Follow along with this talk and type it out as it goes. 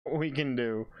what we can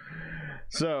do.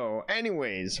 So,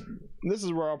 anyways, this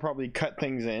is where I'll probably cut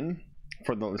things in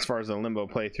for the as far as the Limbo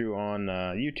playthrough on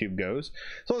YouTube goes.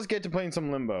 So let's get to playing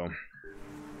some Limbo.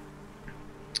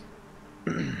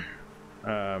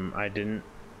 I didn't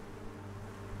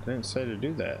say to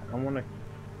do that. I want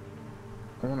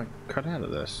to cut out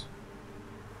of this.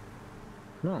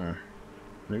 No.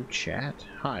 New chat.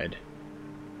 Hide.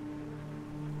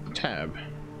 Tab.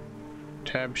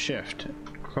 Tab shift.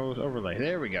 Close overlay.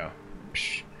 There we go.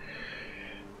 Psh.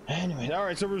 Anyway,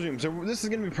 alright, so resume. So this is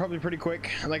going to be probably pretty quick.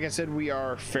 Like I said, we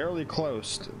are fairly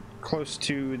close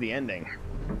to the ending.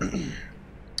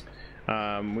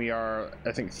 We are,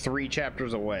 I think, 3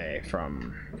 chapters away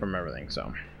from everything,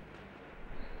 so.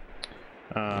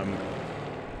 Do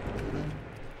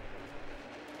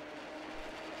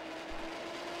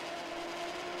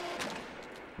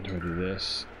I do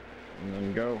this? And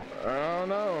then go? Oh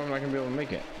no, I'm not going to be able to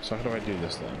make it. So how do I do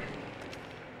this then?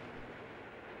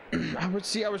 I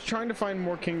was trying to find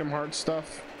more Kingdom Hearts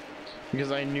stuff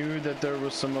because I knew that there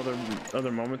was some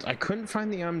other moments. I couldn't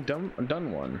find the I'm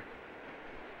done one.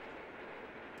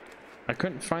 I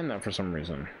couldn't find that for some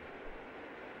reason.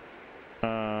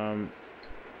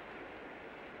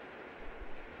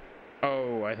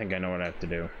 Oh, I think I know what I have to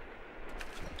do.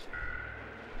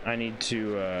 I need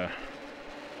to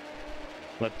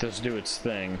let this do its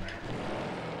thing.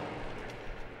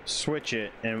 Switch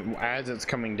it, and as it's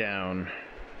coming down,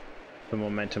 the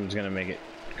momentum's gonna make it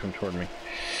come toward me.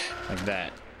 Like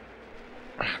that.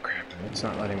 Oh crap, it's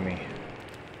not letting me.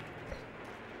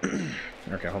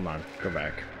 Okay, hold on. Go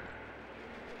back.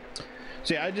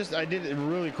 So yeah, I did it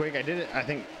really quick. I did it, I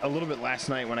think, a little bit last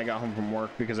night when I got home from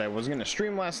work because I was gonna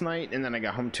stream last night and then I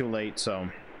got home too late, so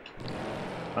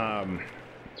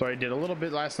so I did a little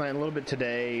bit last night, a little bit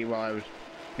today while I was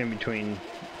in between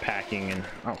packing and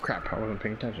oh crap, I wasn't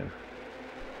paying attention.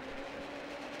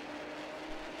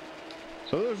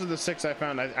 So those are the 6 I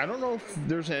found. I don't know if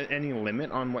there's any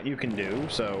limit on what you can do,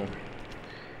 so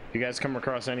if you guys come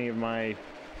across any of my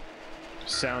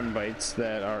sound bites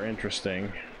that are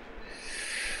interesting.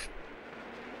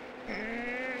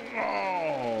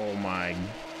 Oh my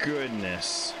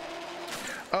goodness.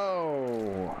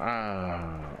 Oh,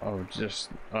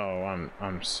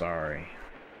 I'm sorry.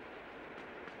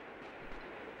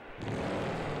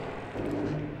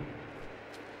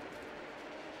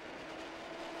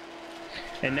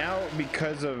 And now,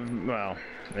 because of, well,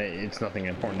 it's nothing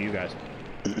important to you guys.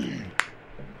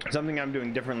 Something I'm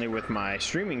doing differently with my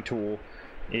streaming tool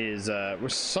is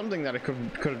was something that I could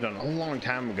have done a long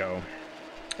time ago.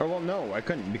 Oh well, no, I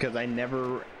couldn't because I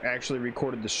never actually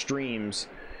recorded the streams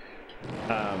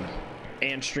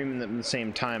and streaming them at the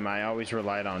same time. I always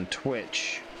relied on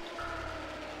Twitch.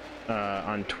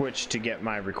 To get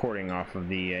my recording off of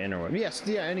the interweb. Yes,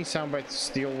 yeah, any sound bites,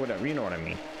 steal, whatever, you know what I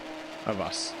mean, of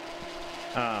us.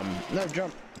 No,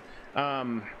 jump.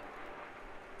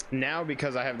 Now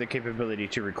because I have the capability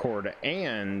to record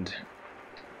and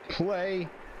play,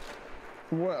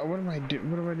 what am I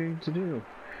doing to do?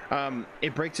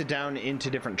 It breaks it down into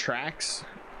different tracks,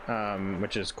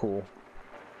 which is cool.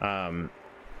 Hold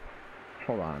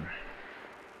on.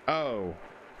 Oh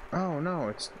no,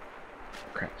 it's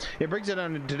crap. It breaks it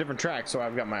down into different tracks. So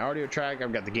I've got my audio track,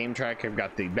 I've got the game track, I've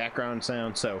got the background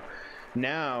sound. So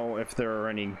now, if there are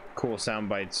any cool sound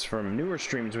bites from newer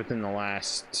streams within the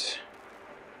last,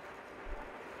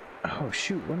 oh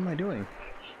shoot, what am I doing?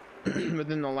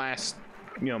 Within the last,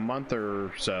 month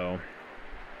or so.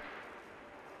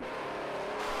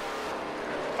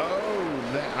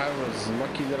 Oh, that I was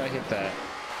lucky that I hit that.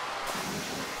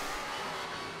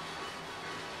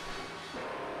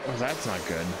 Oh, that's not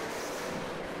good.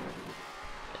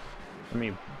 Let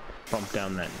me bump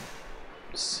down that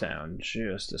sound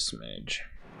just a smidge.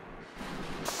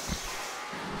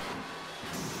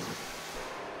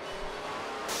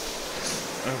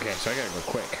 Okay, so I gotta go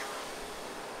quick.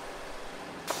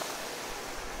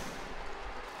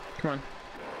 Come on.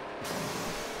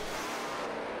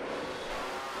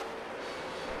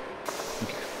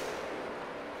 Okay.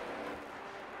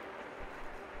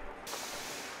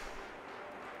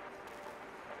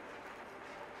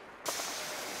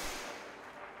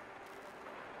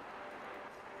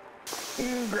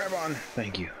 Grab on.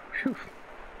 Thank you. Whew.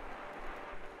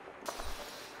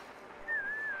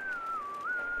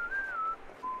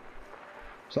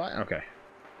 Slide? Okay.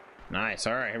 Nice.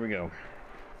 All right, here we go.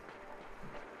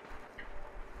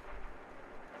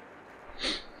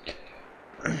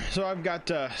 So I've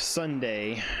got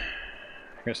Sunday.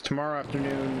 I guess tomorrow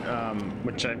afternoon,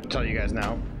 which I tell you guys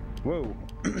now. Whoa.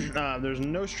 There's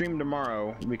no stream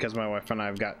tomorrow because my wife and I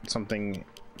have got something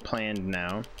planned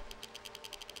now.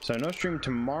 So no stream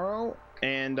tomorrow,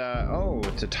 And oh,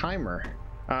 it's a timer.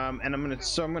 And I'm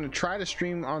gonna try to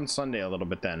stream on Sunday a little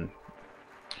bit then.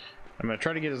 I'm gonna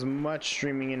try to get as much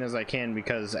streaming in as I can,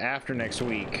 because after next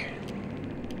week,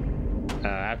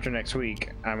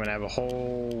 I'm gonna have a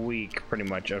whole week pretty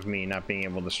much of me not being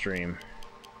able to stream.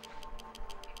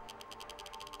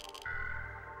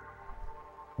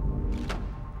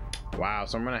 Wow,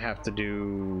 so I'm gonna have to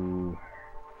do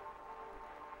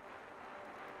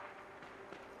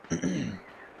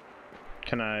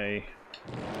can I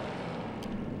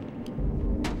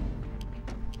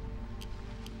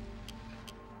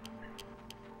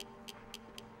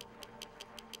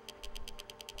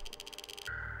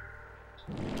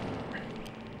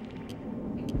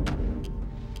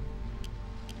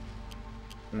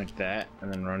like that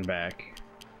and then run back?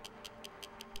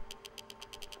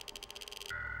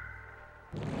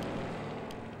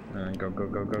 And then go, go,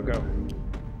 go, go, go.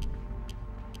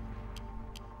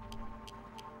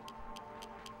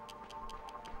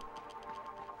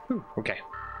 Whew, okay.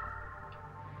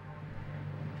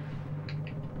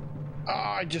 Oh,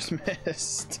 I just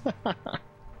missed.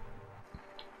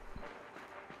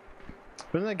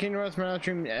 Wasn't that King Ross my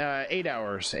stream? 8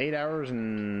 hours. 8 hours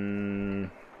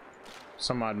and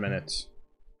some odd minutes.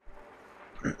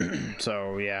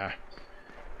 So yeah,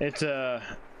 it's a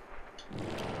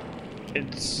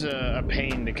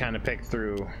pain to kind of pick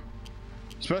through,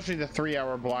 especially the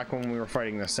 3-hour block when we were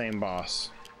fighting the same boss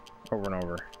over and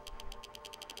over.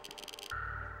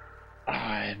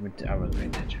 I wasn't paying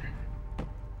attention.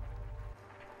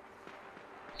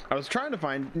 I was trying to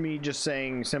find me just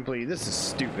saying simply, "This is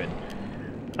stupid."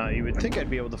 You would think I'd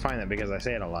be able to find that because I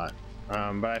say it a lot,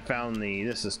 but I found the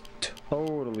 "this is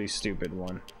totally stupid"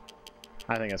 one.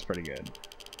 I think that's pretty good.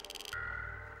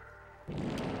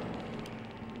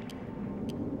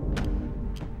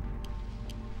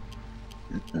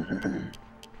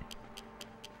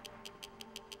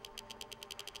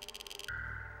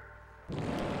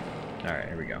 All right,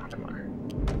 here we go. Come on.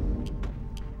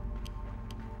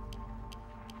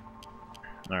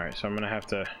 All right, so I'm gonna have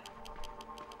to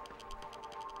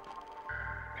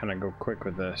kind of go quick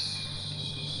with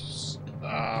this.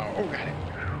 Oh, got it.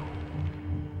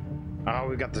 Oh,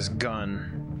 we got this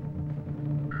gun.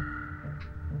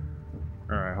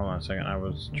 All right, hold on a second. I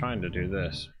was trying to do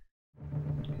this.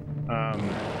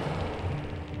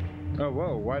 Oh,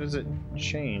 whoa, why does it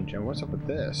change? And what's up with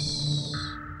this?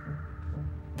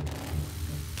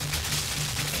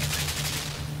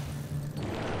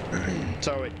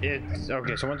 So it's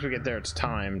okay, so once we get there, it's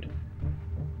timed.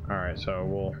 All right,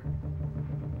 so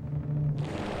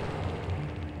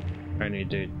I need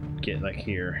to get like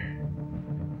here.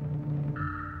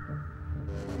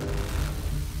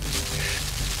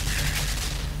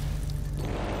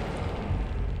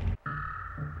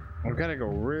 I've got to go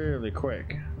really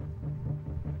quick.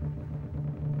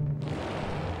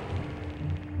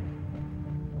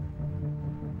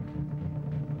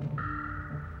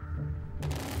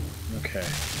 Okay.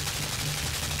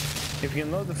 If you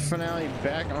can load the finale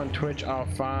back on Twitch, I'll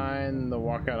find the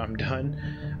walkout. I'm done.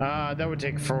 That would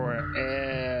take forever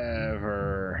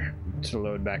to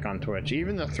load back on Twitch.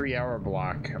 Even the 3-hour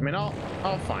block. I mean,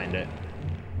 I'll find it.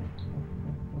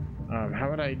 How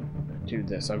would I do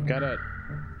this? I've got to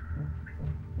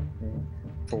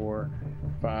 4,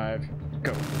 5,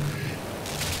 go.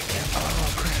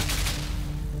 Oh crap!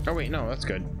 Oh wait, no, that's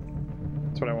good.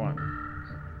 That's what I want.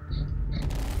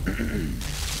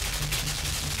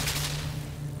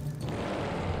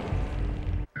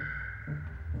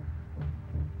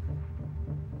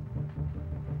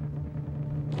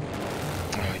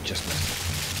 Oh, I just missed it.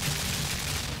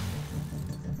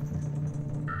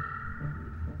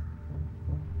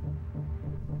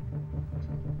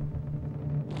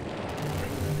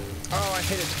 Oh, I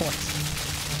hit it twice.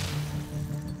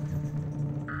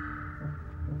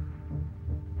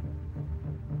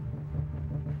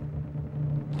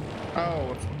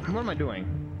 Oh, what am I doing?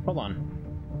 Hold on.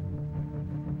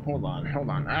 Hold on.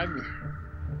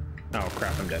 Oh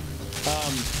crap, I'm dead.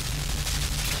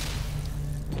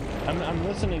 I'm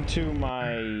listening to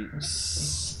myself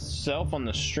on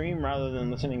the stream rather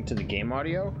than listening to the game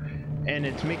audio, and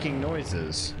it's making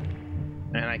noises,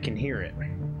 and I can hear it.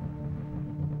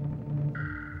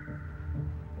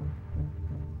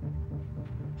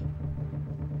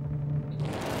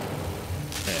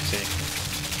 Yeah, see?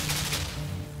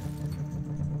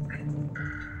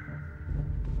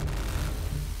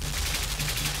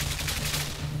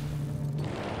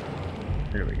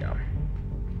 Here we go.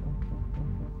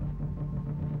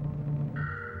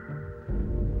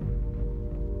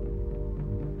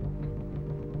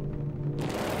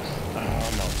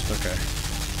 Almost, okay.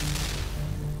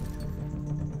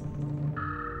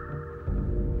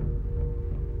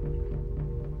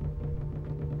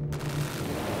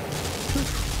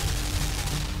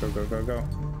 Go, go, go, go.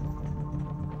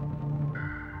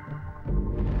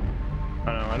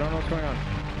 Oh no, I don't know what's going on.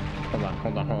 Hold on,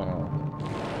 hold on, hold on, hold on.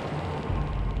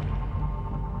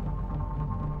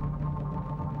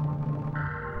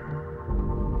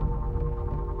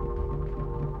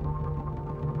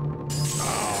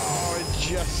 Oh, it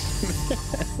just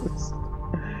missed.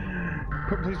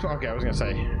 Please, okay, I was gonna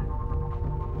say.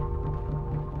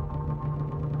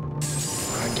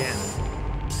 Again,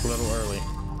 a little early.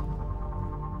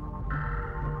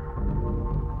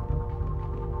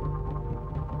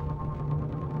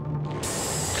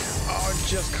 Oh, it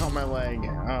just caught my leg.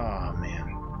 Oh,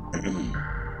 man.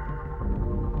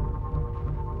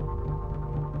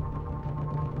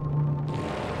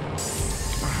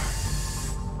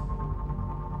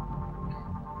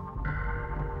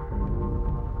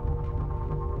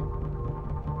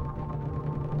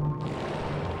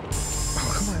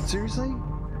 Oh, come on, seriously?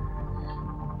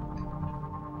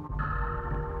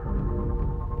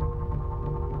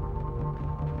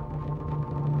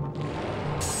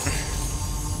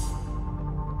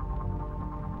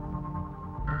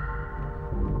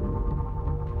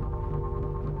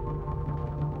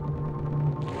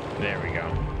 There we go.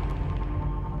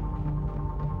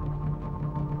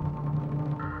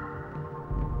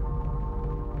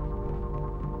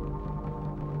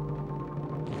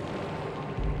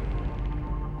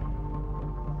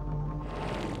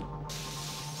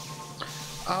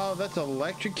 Oh, that's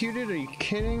electrocuted? Are you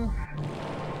kidding?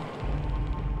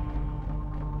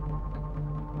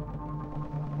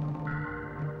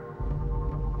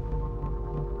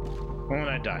 When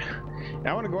I die.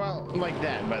 I want to go out like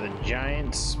that by the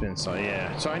giant spin saw.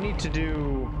 Yeah. So I need to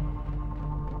do.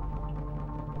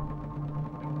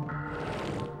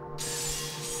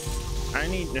 I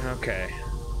need. Okay.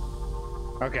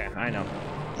 Okay, I know.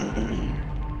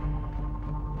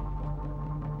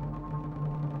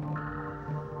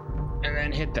 And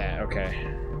then hit that. Okay.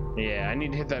 Yeah, I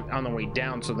need to hit that on the way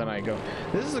down so then I go.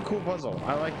 This is a cool puzzle.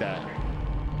 I like that.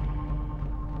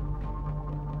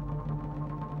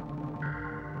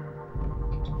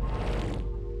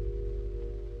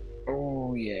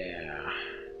 Oh, yeah.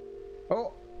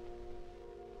 Oh.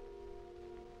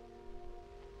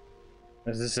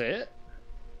 Is this it?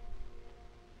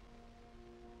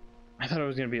 I thought it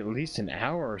was going to be at least an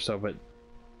hour or so, but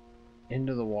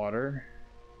into the water?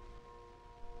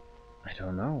 I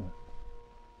don't know.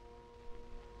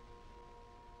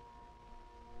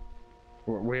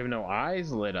 We have no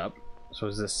eyes lit up. So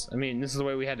is this, I mean, this is the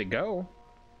way we had to go.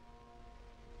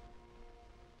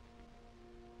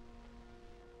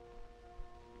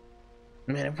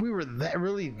 Man, if we were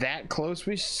really that close,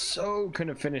 we so could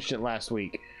have finished it last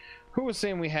week. Who was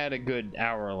saying we had a good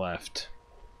hour left?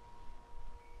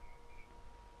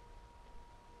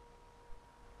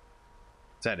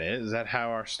 Is that it? Is that how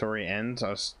our story ends?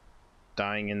 Us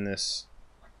dying in this...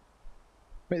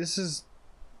 Wait, this is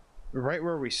right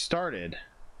where we started.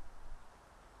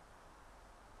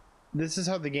 This is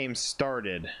how the game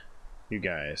started, you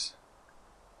guys.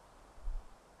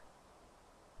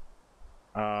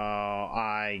 Oh,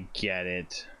 I get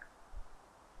it.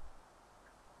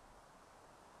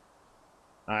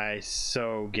 I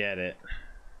so get it.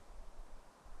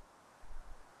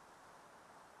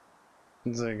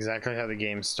 This is exactly how the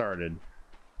game started.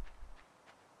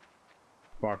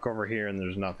 Walk over here and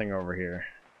there's nothing over here.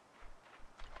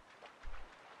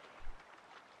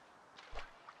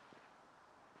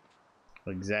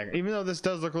 Exactly. Even though this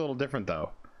does look a little different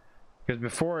though. Because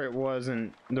before there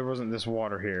wasn't this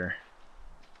water here.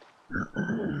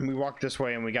 We walked this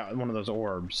way and we got one of those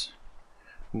orbs.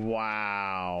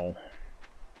 Wow.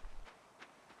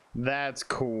 That's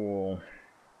cool.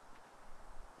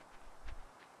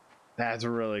 That's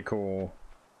really cool.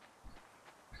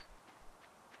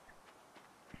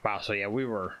 Wow, so yeah, we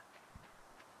were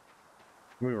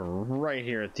right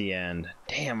here at the end.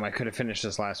 Damn, I could have finished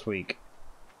this last week.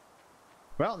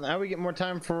 Well, now we get more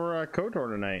time for KOTOR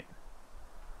tonight.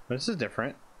 This is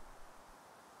different.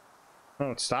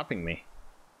 Oh, it's stopping me.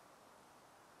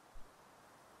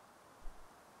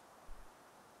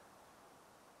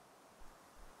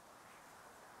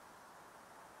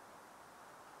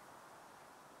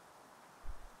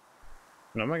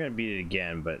 No, I'm not gonna beat it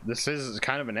again, but this is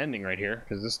kind of an ending right here,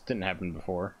 because this didn't happen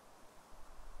before.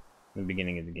 In the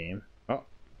beginning of the game. Oh.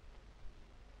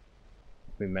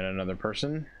 We met another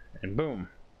person, and boom.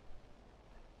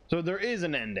 So there is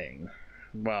an ending.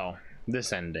 Well,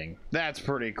 this ending. That's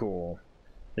pretty cool.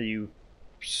 That you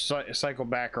cycle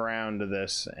back around to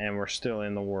this, and we're still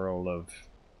in the world of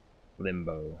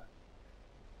Limbo.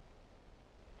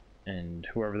 And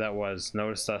whoever that was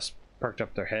noticed us, perked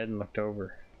up their head, and looked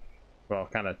over. Well,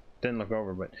 kind of didn't look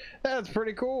over, but that's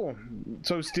pretty cool.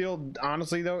 So still,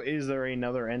 honestly though, is there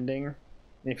another ending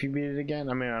if you beat it again?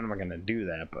 I mean, I'm not gonna do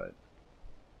that, but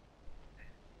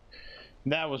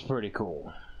that was pretty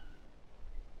cool.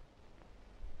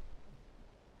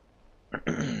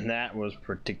 That was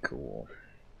pretty cool.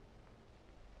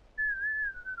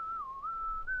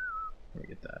 Let me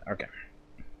get that. Okay.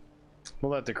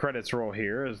 We'll let the credits roll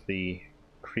here as the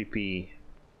creepy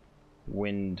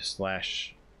wind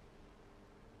slash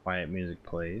quiet music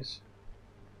plays.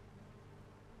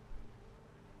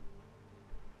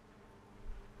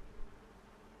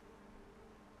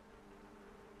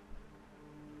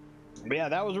 But yeah,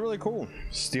 that was really cool.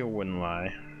 Still wouldn't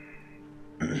lie.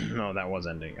 No, that was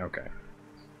ending. Okay.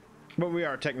 But we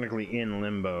are technically in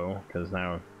Limbo, because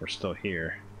now we're still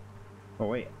here. Oh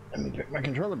wait, let me pick my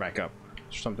controller back up. Is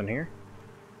there something here?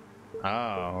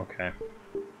 Oh, okay.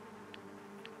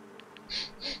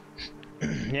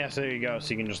 Yeah, so there you go.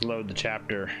 So you can just load the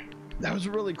chapter. That was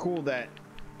really cool that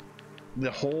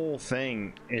the whole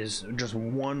thing is just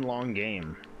one long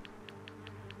game.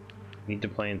 Need to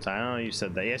play inside. I know you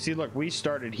said that. Yeah, see, look, we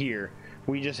started here.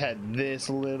 We just had this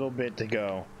little bit to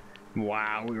go.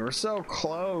 Wow, we were so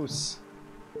close.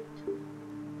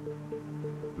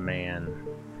 Man,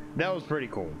 that was pretty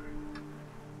cool.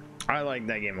 I like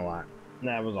that game a lot.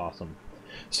 That was awesome.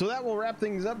 So that will wrap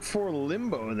things up for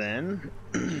Limbo then.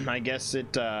 I guess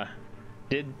it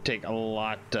did take a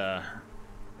lot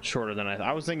shorter than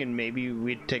I was thinking. Maybe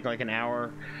we'd take like an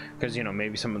hour, because you know,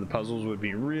 maybe some of the puzzles would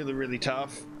be really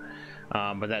tough.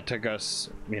 But that took us,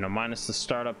 you know, minus the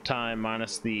startup time,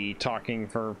 minus the talking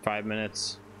for 5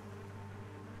 minutes.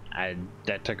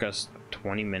 That took us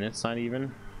 20 minutes, not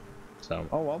even. So,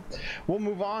 oh well. We'll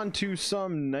move on to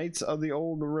some Knights of the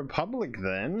Old Republic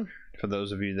then. For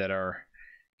those of you that are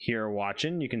here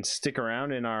watching, you can stick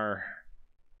around in our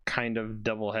kind of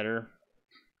doubleheader.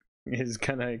 Is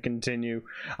gonna continue.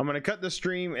 I'm gonna cut the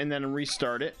stream and then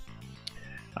restart it.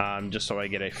 Just so I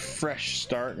get a fresh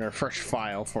start or a fresh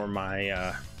file for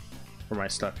my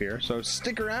stuff here. So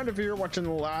stick around if you're watching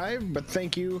live, but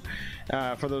thank you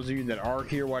for those of you that are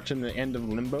here watching the end of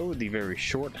Limbo, the very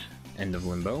short end of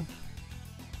Limbo.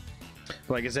 But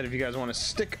like I said, if you guys want to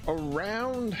stick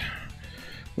around,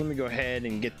 let me go ahead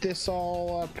and get this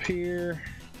all up here.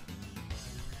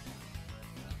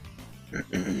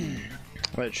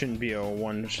 Well, it shouldn't be a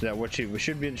one. That what should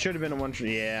have been a one.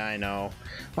 Yeah, I know.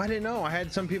 Well, I didn't know. I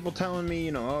had some people telling me,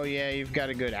 you know, oh yeah, you've got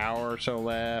a good hour or so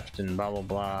left, and blah blah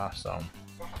blah. So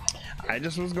I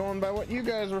just was going by what you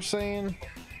guys were saying.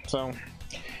 So,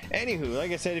 anywho,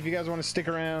 like I said, if you guys want to stick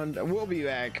around, we'll be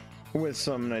back with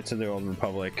some Knights of the Old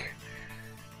Republic.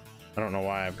 I don't know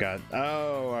why I've got.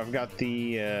 Oh, I've got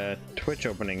the Twitch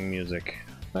opening music.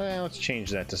 Let's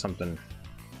change that to something.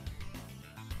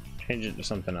 Change it to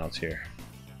something else here.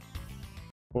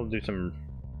 We'll do some.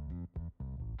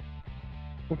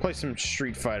 We'll play some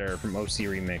Street Fighter from OC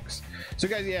Remix. So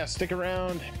guys, yeah, stick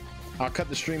around. I'll cut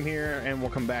the stream here and we'll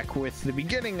come back with the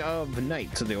beginning of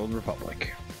Knights of the Old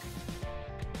Republic.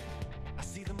 I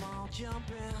see them all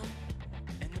jumping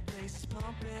and the place is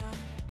pumping.